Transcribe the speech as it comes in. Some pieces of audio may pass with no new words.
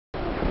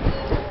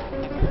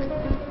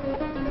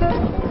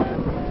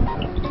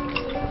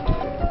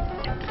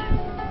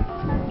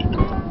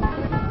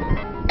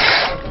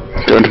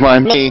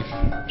Don't mind me.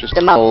 Just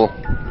a mole.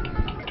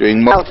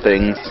 Doing mole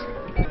things.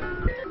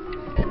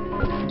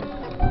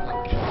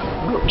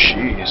 Oh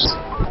jeez.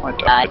 I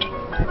died.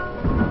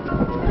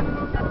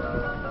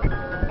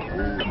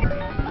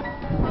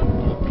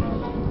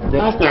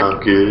 That's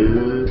not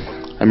good.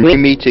 I'm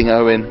re-meeting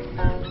Owen.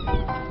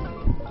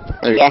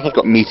 Oh yeah, he's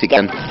got meat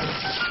again.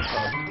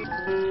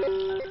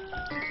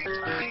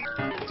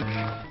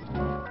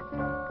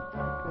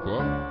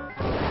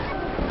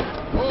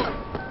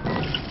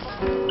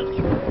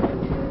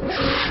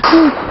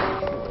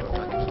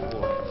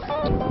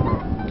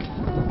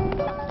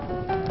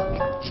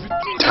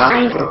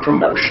 Time for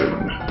promotion.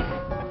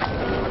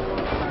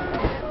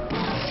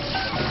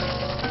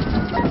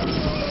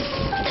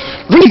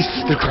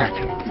 Release the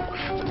Kraken!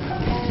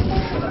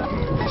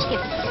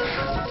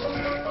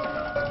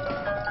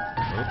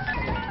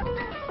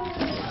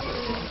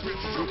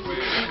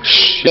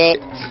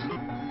 Shit!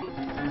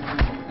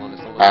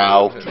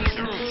 Ow.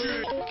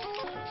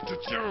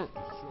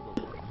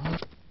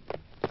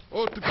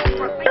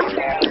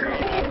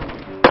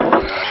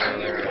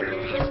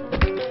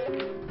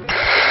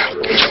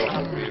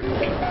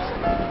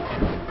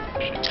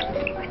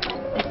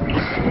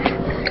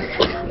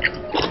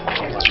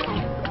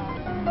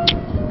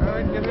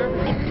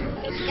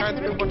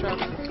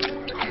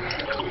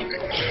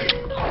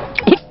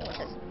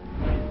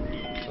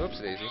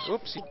 Oopsie daisy.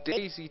 Oopsie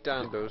daisy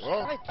dandos.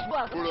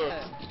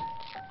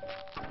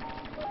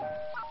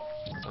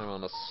 I'm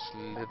on a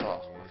slither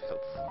of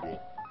health.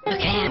 I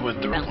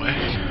went the wrong way.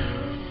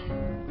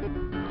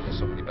 There's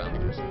so many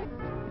bandages.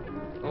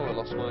 Oh, I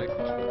lost my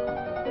crossbow.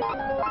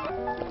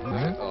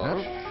 Oh,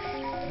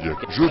 Je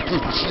te tiens.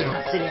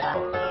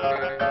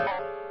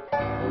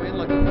 are we in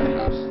like a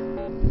warehouse?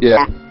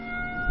 Yeah.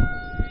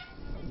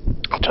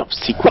 Top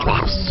secret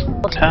house.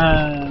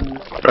 Time.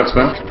 That's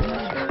man.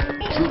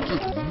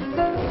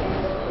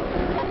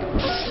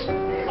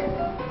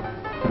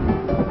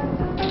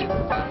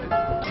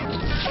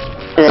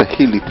 There's a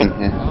Healy thing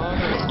here.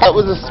 That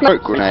was a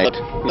smoke grenade.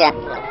 Yeah.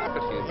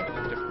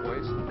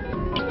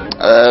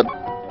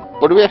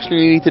 What do we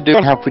actually need to do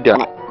and how have we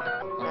done it?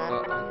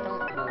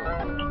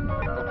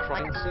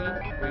 Crime scene?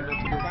 Were you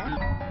meant to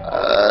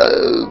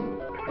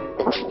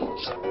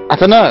I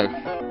don't know.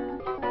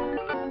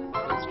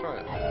 Let's try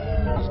it.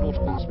 Use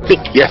nautical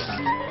space. Yes.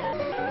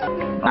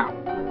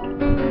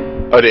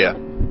 Oh dear.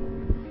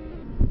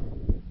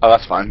 Oh,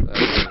 that's fine.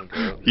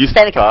 Use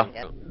the car.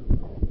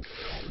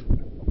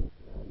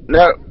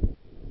 No.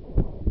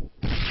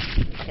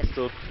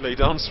 Still lay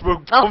down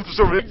smoke bombs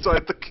from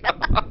inside the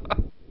car.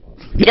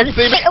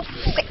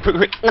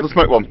 Quick, the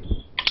smoke bomb.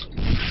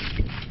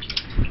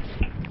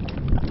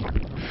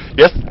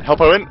 Yes,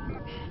 help Owen.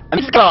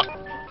 And start.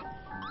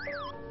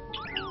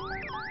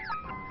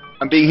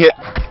 I'm being hit.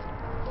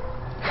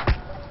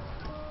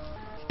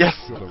 Yes.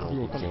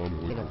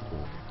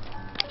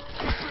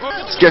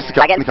 Get the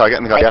car, get in the car, get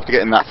in the car. You have to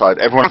get in that side.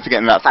 Everyone has to get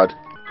in that side.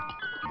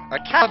 I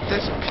can't,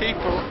 there's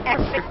people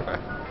everywhere.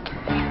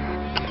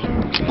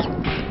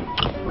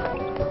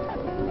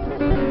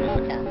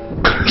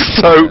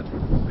 So,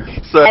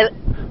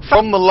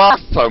 from the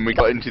last time we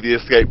got into the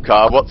escape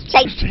car, what's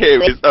changed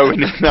here is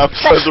Owen is now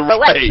further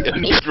away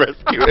and he's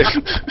rescuing.